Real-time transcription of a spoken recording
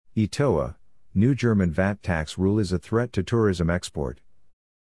ETOA, new German VAT tax rule is a threat to tourism export.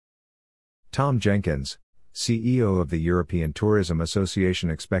 Tom Jenkins, CEO of the European Tourism Association,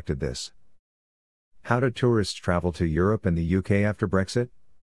 expected this. How do tourists travel to Europe and the UK after Brexit?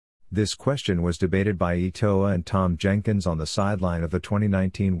 This question was debated by ETOA and Tom Jenkins on the sideline of the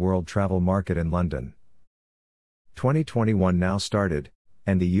 2019 World Travel Market in London. 2021 now started,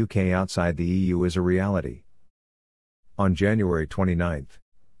 and the UK outside the EU is a reality. On January 29,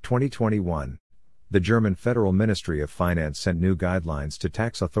 2021, the German Federal Ministry of Finance sent new guidelines to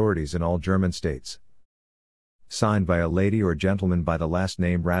tax authorities in all German states. Signed by a lady or gentleman by the last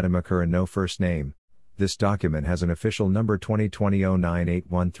name Rademacher and no first name, this document has an official number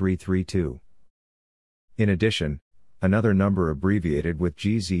 2020-09813332. In addition, another number abbreviated with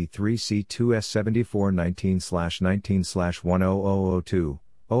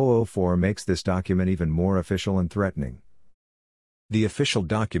GZ3C2S7419/19/10002002-004 makes this document even more official and threatening. The official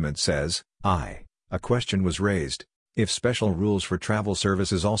document says, a question was raised, if special rules for travel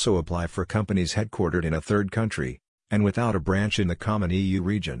services also apply for companies headquartered in a third country, and without a branch in the common EU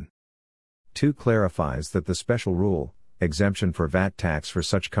region. 2 clarifies that the special rule, exemption for VAT tax for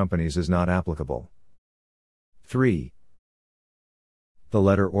such companies is not applicable. 3. The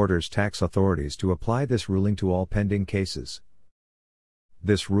letter orders tax authorities to apply this ruling to all pending cases.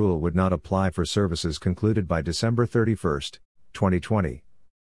 This rule would not apply for services concluded by December 31, 2020.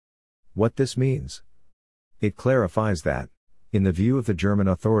 What this means? It clarifies that, in the view of the German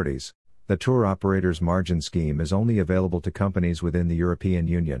authorities, the tour operator's margin scheme is only available to companies within the European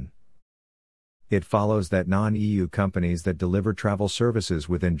Union. It follows that non-EU companies that deliver travel services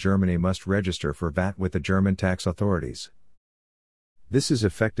within Germany must register for VAT with the German tax authorities. This is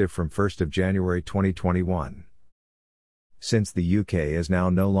effective from 1 January 2021. Since the UK is now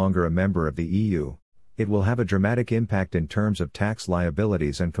no longer a member of the EU, it will have a dramatic impact in terms of tax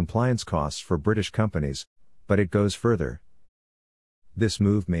liabilities and compliance costs for British companies, but it goes further. This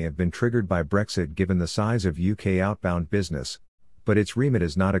move may have been triggered by Brexit given the size of UK outbound business, but its remit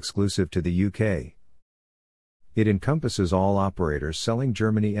is not exclusive to the UK. It encompasses all operators selling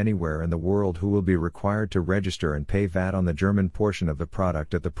Germany anywhere in the world who will be required to register and pay VAT on the German portion of the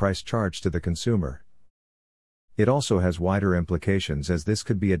product at the price charged to the consumer. It also has wider implications as this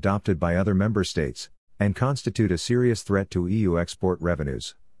could be adopted by other member states, and constitute a serious threat to EU export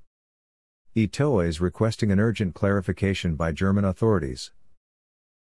revenues. ETOA is requesting an urgent clarification by German authorities.